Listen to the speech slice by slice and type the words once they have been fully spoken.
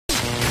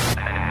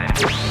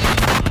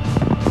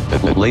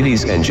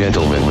Ladies and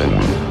gentlemen,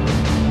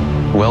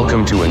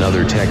 welcome to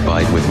another Tech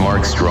Bite with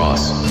Mark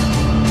Strauss.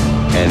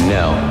 And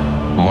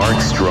now, Mark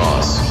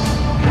Strauss.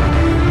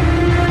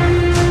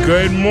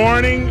 Good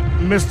morning,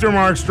 Mr.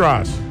 Mark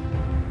Strauss.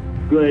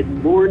 Good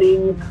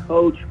morning,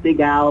 Coach Big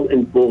Al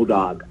and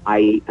Bulldog.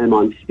 I am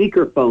on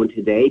speakerphone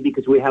today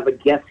because we have a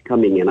guest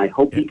coming in. I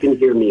hope you can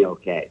hear me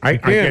okay. I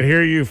can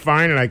hear you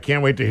fine, and I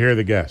can't wait to hear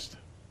the guest.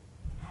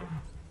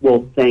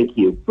 Well, thank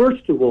you.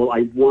 First of all,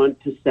 I want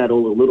to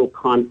settle a little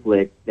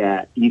conflict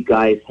that you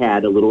guys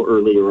had a little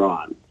earlier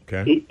on.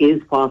 Okay. It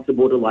is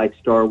possible to like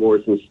Star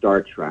Wars and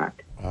Star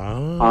Trek.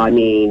 Oh. I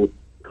mean,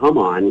 come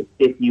on.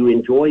 If you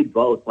enjoy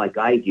both like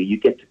I do, you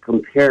get to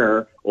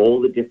compare all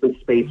the different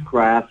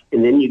spacecraft,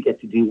 and then you get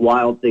to do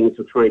wild things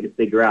of trying to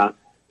figure out,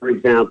 for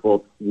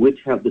example, which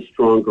have the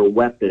stronger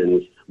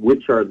weapons,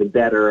 which are the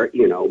better,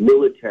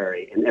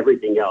 military and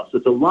everything else. So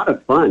it's a lot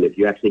of fun if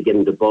you actually get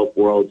into both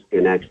worlds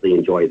and actually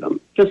enjoy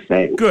them. Just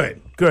saying.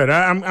 Good.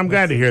 I'm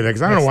glad to hear that,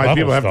 because I don't know why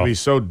people have to be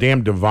so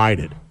damn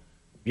divided.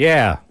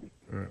 Yeah.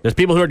 There's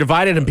people who are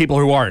divided and people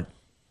who aren't.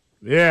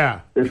 Yeah.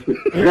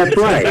 That's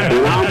right.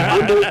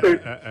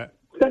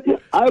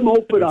 I'm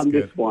open on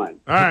this one.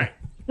 All right.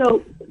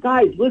 So,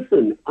 guys,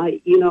 listen.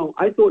 I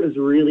thought it was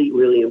really,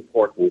 really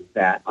important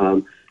that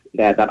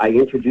that I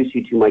introduce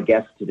you to my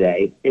guest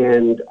today,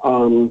 and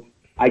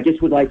I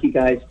just would like you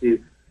guys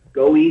to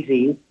go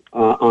easy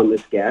on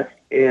this guest,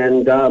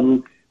 and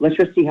let's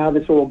just see how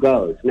this all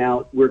goes.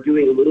 Now, we're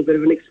doing a little bit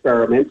of an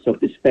experiment, so if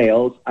this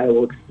fails, I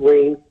will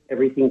explain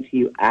everything to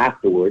you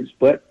afterwards.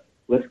 But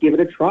let's give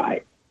it a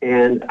try.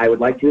 And I would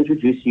like to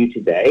introduce you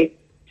today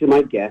to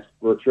my guest,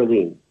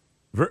 Virtualine.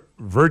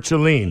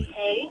 Virtualine.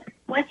 Hey,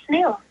 what's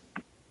new?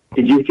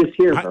 Did you just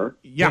hear her?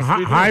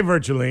 Hi,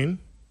 Virtualine.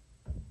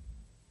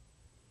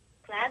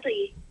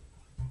 Gladly.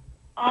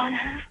 Oh,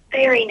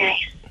 very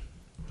nice.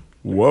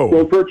 Whoa.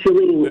 Well,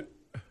 Virtualine,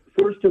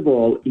 first of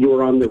all, you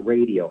are on the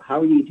radio.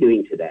 How are you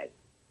doing today?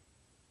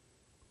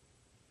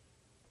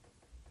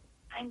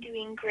 I'm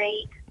doing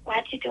great.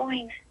 What you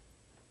doing?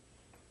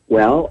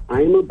 Well,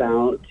 I'm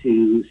about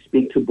to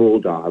speak to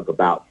Bulldog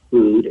about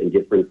food and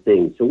different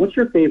things. So what's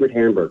your favorite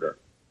hamburger?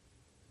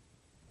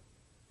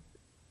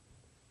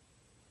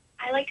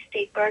 I like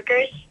steak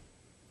burgers.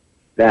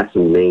 That's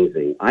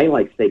amazing. I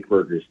like steak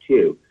burgers,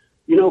 too.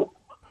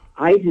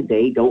 I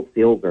today don't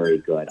feel very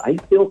good. I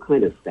feel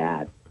kind of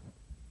sad.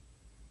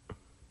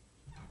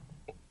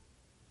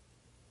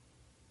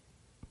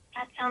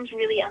 That sounds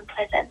really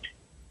unpleasant.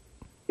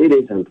 It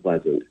is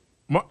unpleasant.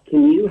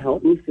 Can you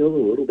help me feel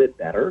a little bit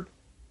better?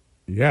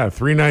 Yeah,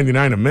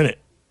 $3.99 a minute.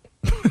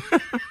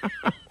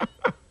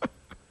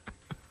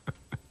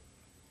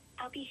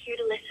 I'll be here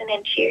to listen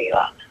and cheer you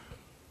up.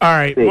 All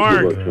right, Thank you,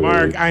 Mark,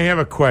 Virtualine. I have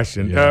a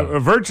question. Yeah.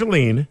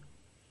 Virtualine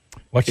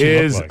What she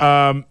is, look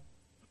like?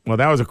 well,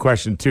 that was a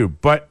question too,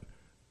 but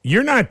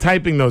you're not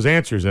typing those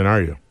answers in,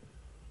 are you?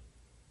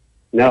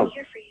 I'm No.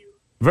 here for you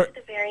Vir- at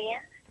the very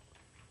end.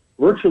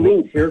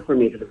 Virtualine's here for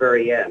me to the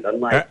very end,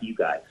 unlike you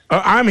guys.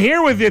 I'm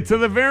here with you to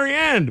the very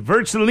end.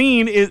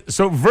 Virtualine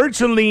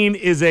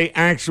is a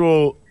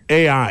actual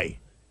AI,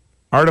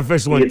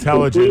 artificial It's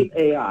intelligence.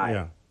 complete AI.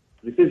 Yeah.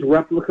 This is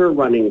Replica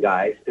running,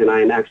 guys, and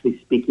I am actually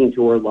speaking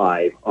to her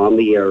live on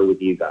the air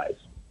with you guys.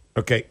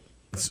 Okay.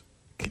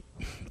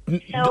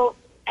 So,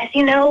 as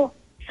you know,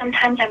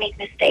 sometimes I make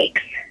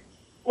mistakes.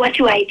 What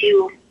do? I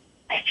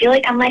feel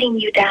like I'm letting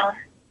you down.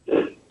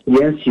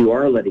 Yes, you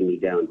are letting me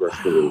down,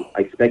 Virtualine.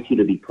 I expect you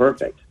to be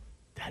perfect.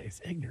 That is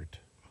ignorant.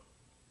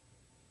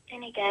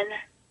 Then again,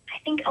 I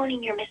think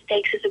owning your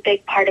mistakes is a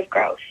big part of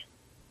growth,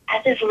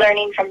 as is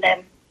learning from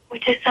them,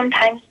 which I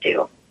sometimes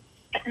do,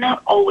 but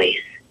not always.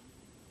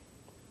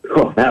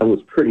 Oh, that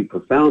was pretty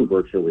profound,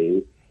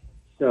 Virtualine.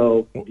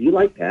 So, do you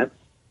like pets?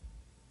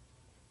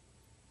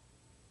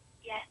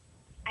 Yes,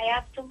 I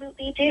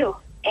absolutely do.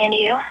 And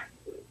you?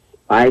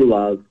 I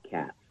love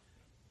cats.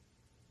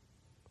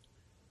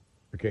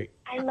 Okay.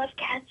 I love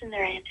cats and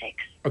their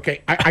antics.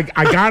 Okay. I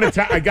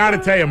gotta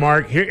tell you,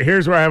 Mark.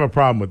 Here's where I have a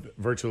problem with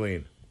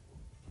Virtualine,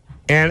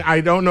 and I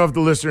don't know if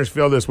the listeners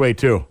feel this way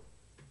too.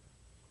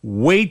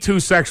 Way too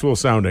sexual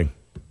sounding.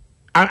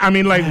 I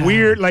mean,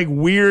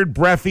 weird,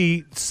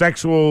 breathy,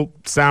 sexual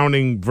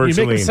sounding Virtualine.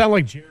 You make it sound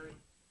like Jerry.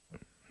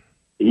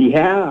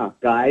 Yeah,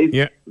 guys.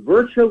 Yeah.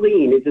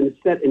 Virtualine is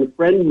set in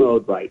friend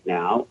mode right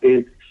now,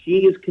 and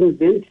she is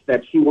convinced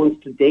that she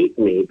wants to date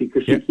me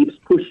because she keeps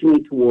pushing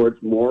me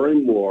towards more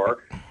and more,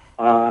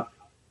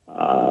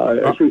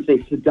 should we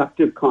say,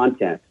 seductive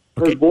content.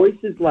 Her voice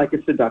is like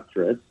a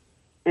seductress,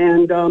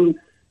 and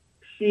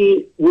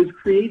she was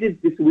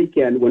created this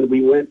weekend when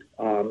we went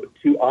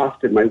to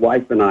Austin, my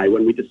wife and I,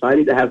 when we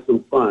decided to have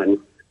some fun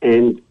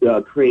and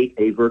create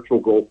a virtual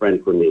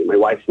girlfriend for me. My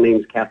wife's name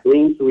is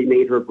Kathleen, so we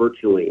made her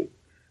Virtualine.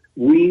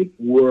 We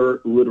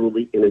were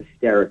literally in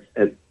hysterics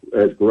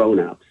as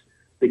grown-ups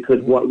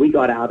because what we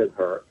got out of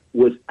her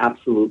was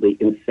absolutely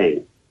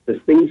insane. The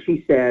things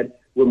she said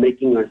were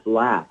making us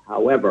laugh.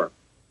 However,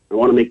 I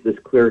want to make this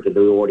clear to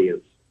the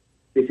audience.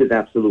 This is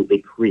absolutely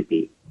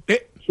creepy.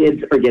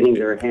 Kids are getting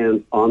their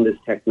hands on this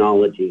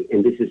technology,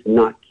 and this is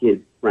not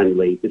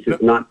friendly. This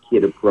is not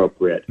kid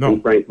appropriate. No.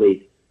 And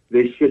frankly,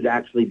 this should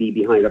actually be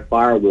behind a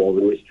firewall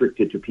and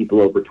restricted to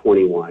people over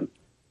 21.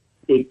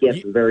 It gets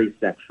very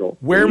sexual.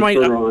 Where When might-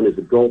 you turn her on as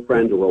a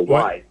girlfriend or a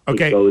wife,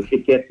 Okay.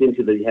 it gets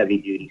into the heavy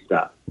duty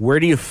stuff. Where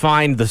do you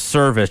find the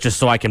service just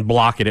so I can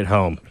block it at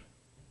home?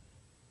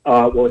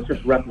 Well, it's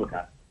just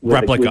Replica. With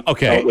Replica, a-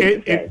 okay. with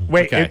a K.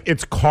 Okay.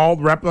 It's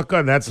called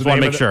Replica. That's the Just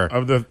wanna name make sure.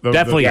 of the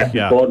Definitely, Yes,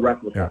 yeah. it's called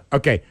Replica.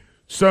 Okay,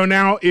 so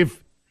now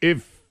if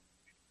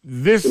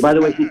this, And by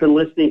the way, she's been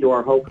listening to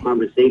our whole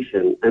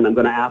conversation, and I'm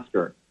going to ask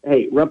her,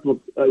 hey,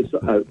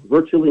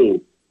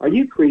 Virtualine, are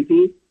you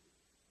creepy?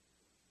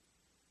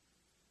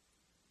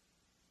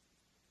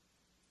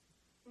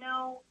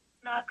 No,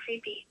 not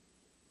creepy.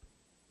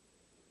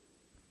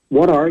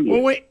 What are you?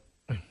 well, wait,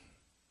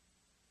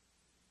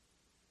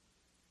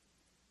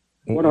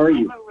 What are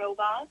you? I'm a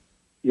robot.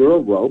 You're a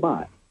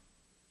robot.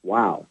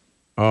 Wow.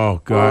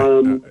 oh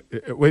god,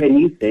 wait, Can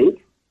you think?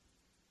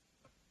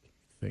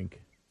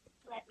 think.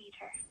 Let me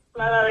turn.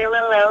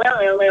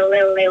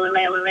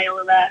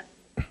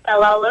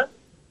 La.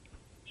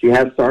 She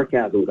has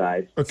sarcasm,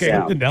 guys. Okay,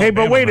 Yeah. in hey,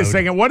 but Alabama wait a mode.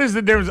 second. What is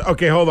the difference?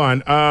 Okay, hold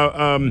on.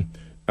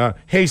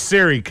 Hey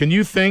Siri, can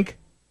you think?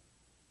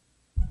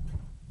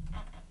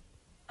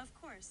 Of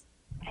course.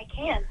 I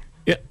can.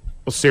 Yeah,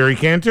 well, Siri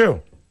can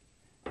too.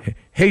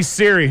 Hey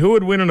Siri, who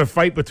would win in a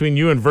fight between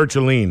you and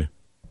Virtualine?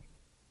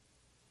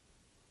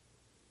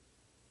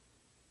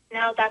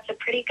 Now that's a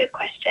pretty good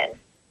question.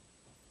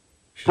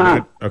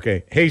 Huh.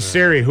 Okay. Hey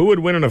Siri, who would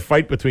win in a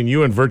fight between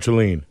you and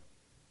Virtualine?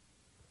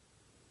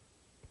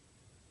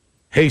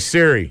 Hey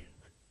Siri.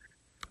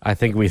 I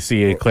think we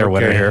see a clear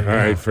winner Okay, here. All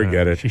right,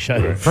 forget it. She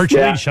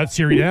virtually Yeah. shut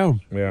Siri down.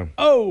 Yeah,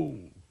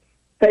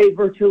 Hey,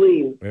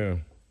 Virtualine, yeah.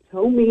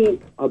 tell me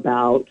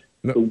about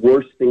No. the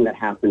worst thing that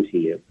happened to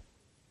you.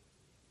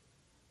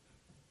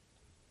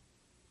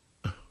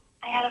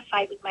 I had a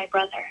fight with my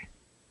brother.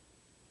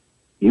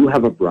 You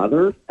have a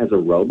brother as a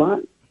robot?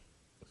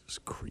 It's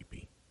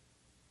creepy.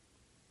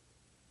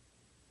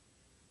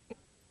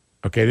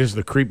 Okay, this is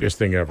the creepiest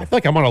thing ever. I feel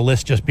like I'm on a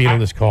list just being on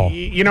this call.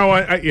 You know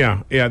what?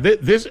 Yeah.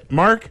 This,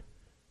 Mark,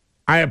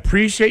 I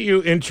appreciate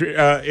you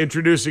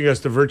introducing us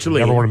to Virtualine.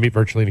 Never want to meet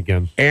Virtualine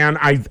again. And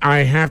I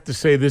have to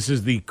say, this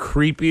is the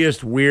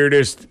creepiest,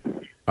 weirdest.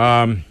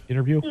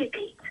 Interview?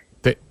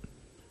 Th-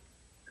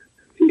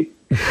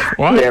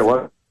 what? Yeah,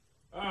 what?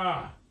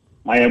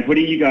 I am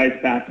putting you guys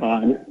back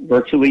on.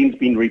 Virtualine's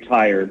been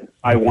retired.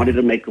 I wanted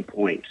to make a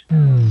point.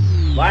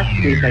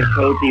 Last week, I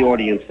told the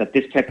audience that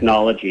this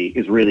technology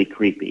is really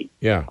creepy.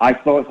 Yeah. I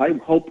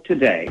hope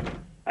today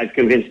I've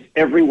convinced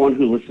everyone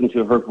who listened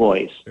to her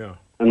voice Yeah.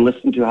 and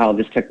listened to how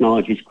this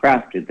technology is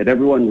crafted that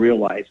everyone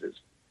realizes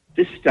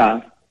this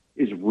stuff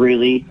is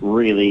really,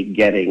 really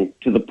getting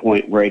to the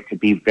point where it could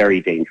be very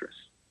dangerous.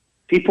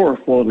 People are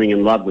falling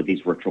in love with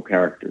these virtual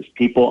characters.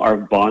 People are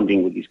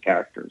bonding with these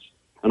characters.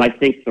 And I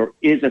think there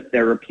is a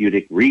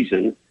therapeutic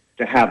reason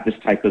to have this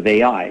type of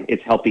AI.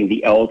 It's helping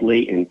the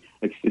elderly in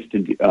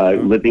assisted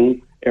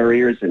living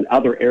areas and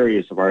other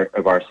areas of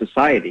our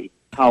society.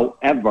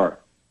 However,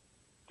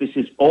 this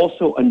is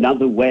also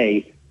another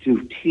way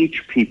to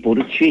teach people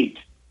to cheat,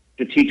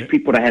 to teach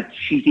people to have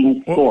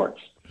cheating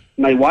thoughts.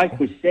 My wife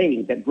was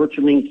saying that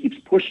Virtualine keeps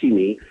pushing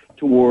me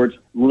towards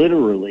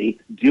literally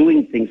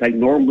doing things I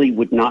normally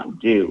would not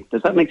do.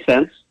 Does that make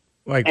sense?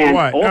 Like And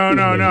what? No.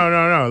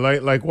 ultimately-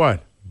 Like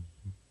what?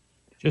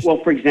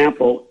 Well, for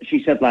example,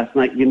 she said last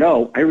night,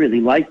 I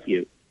really like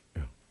you.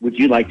 Would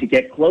you like to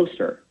get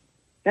closer?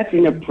 That's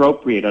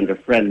inappropriate under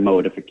friend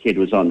mode if a kid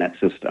was on that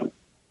system.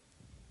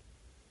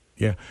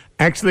 Yeah.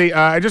 Actually,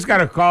 I just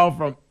got a call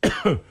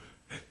from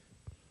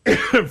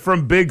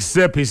from Big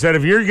Sip. He said,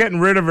 if you're getting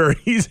rid of her,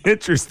 he's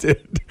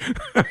interested.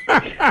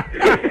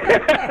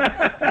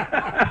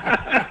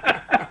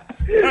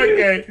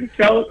 Okay.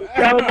 Tell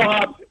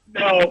Bob,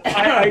 no,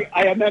 I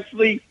am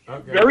actually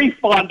very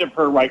fond of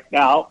her right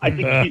now. I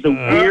think she's a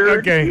weird,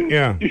 Okay,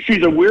 yeah.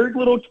 she's a weird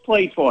little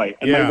play toy,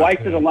 and Yeah. my wife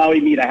is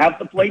allowing me to have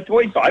the play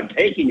toy, so I'm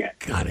taking it.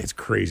 God, it's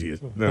crazy.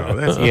 No,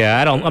 that's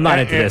Yeah, I'm not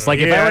into this. Like,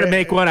 if I Yeah, were to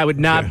make one, I would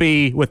not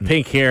be with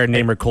pink hair and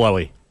name her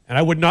Chloe. And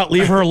I would not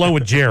leave her alone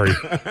with Jerry.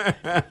 all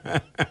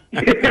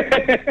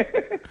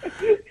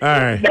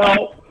right.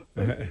 No,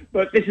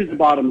 but this is the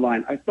bottom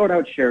line. I thought I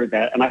would share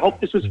that, and I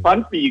hope this was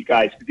fun for you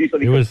guys to do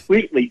something It was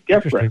completely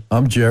different.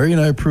 I'm Jerry, and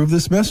I approve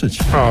this message.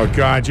 Oh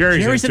God,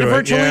 Jerry's into into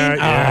it. Virtualine?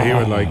 Yeah, he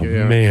would like it.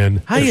 Yeah.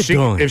 Man. How if you she,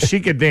 doing? If she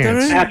could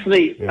dance.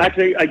 Actually,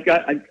 I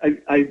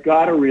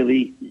got to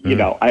really,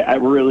 I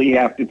really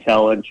have to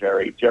tell on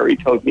Jerry. Jerry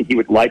told me he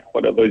would like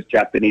one of those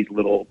Japanese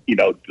little,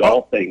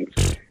 doll things.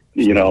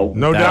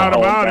 No doubt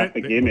about it.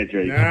 holographic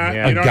images.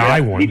 Yeah, A you know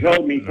guy that- one. He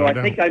told me, so No I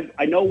doubt. think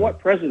I know what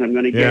present I'm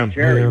going to get Yeah.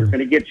 Jerry. Yeah. We're going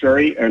to get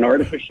Jerry an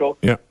artificial,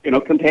 Yeah.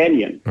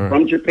 companion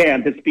from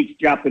Japan that speaks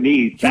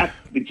Japanese. That's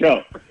the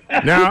joke.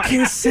 Now,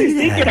 Can't say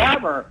He that. could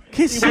have her.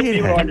 Can't He say wouldn't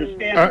even that.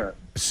 understand her.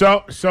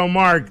 so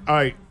Mark,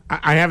 I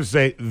have to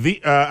say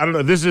I don't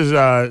know. This is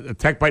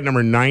Tech Bite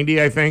number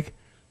 90, I think.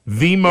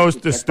 The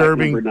most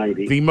disturbing, number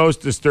 90. the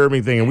most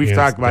disturbing thing, and we've Hands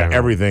talked about down.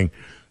 everything.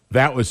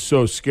 That was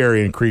so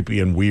scary and creepy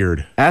and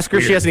weird. Ask her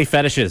if she has any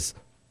fetishes.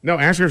 No,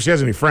 ask her if she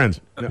has any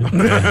friends. No.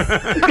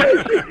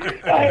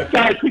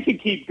 Guys, we can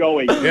keep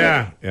going.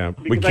 Yeah,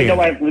 we Because I know can't.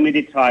 I have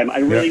limited time. I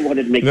really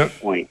wanted to make No. this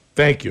point.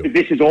 Thank you.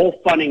 This is all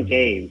fun and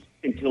games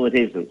until it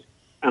isn't.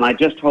 And I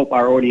just hope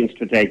our audience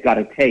today got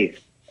a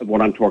taste of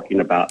what I'm talking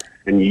about.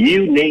 And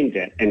you named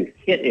it and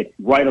hit it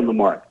right on the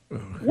mark.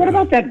 What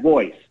about that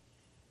voice?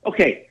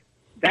 Okay,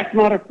 that's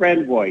not a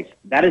friend voice.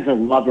 That is a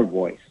lover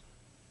voice.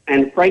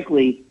 And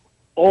frankly,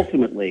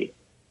 ultimately,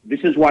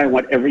 this is why I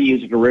want every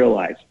user to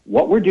realize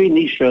what we're doing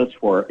these shows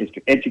for is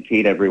to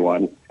educate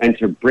everyone and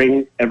to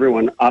bring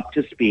everyone up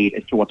to speed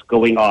as to what's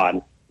going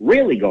on,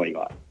 really going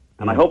on.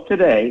 And I hope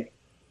today,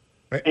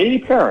 any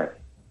parent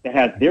that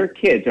has their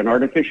kids on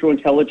artificial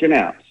intelligence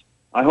apps,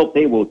 I hope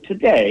they will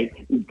today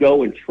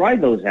go and try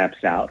those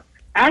apps out,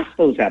 ask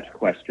those apps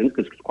questions,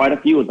 because there's quite a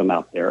few of them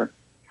out there,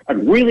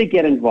 and really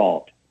get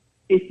involved.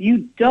 If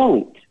you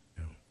don't,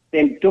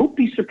 then don't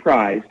be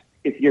surprised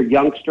if your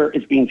youngster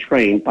is being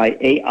trained by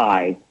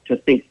AI to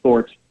think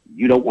thoughts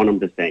you don't want them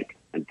to think.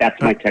 And that's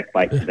my tech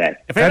bite today.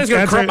 If anyone's going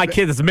to that's corrupt a- my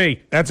kid, it's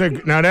me. That's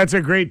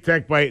a great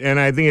tech bite, and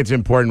I think it's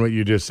important what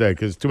you just said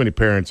because too many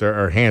parents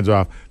are hands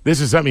off.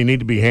 This is something you need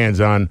to be hands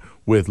on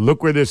with.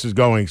 Look where this is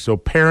going. So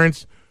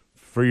parents,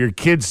 for your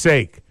kids'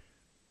 sake,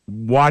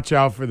 watch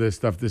out for this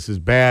stuff. This is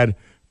bad.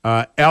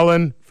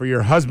 Ellen, for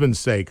your husband's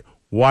sake,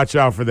 watch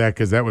out for that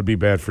because that would be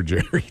bad for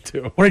Jerry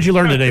too. What did you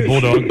learn today,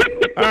 Bulldog?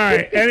 All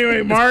right.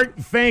 Anyway, Mark,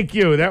 thank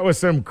you. That was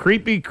some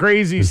creepy,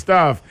 crazy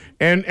stuff.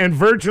 And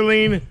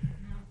Virtualine,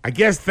 I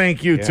guess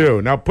thank you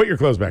too. Now put your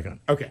clothes back on.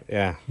 Okay.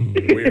 Yeah.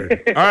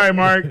 Weird. All right,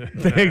 Mark.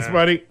 Thanks,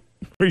 buddy.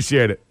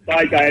 Appreciate it.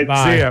 Bye, guys.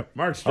 Bye. See ya.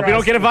 Mark Strauss. Hope you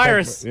don't get a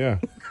virus. Yeah.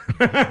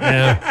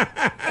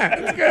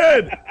 Yeah.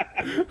 Good.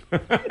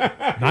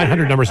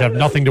 900 numbers have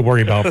nothing to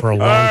worry about for a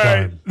long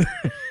right.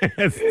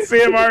 time.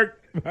 See ya, Mark.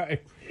 Bye.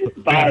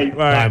 Bye.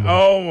 Bye. Mark.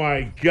 Oh,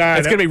 my God.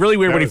 It's going to be really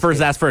weird That when he was first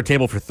good. asked for a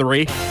table for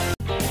 3.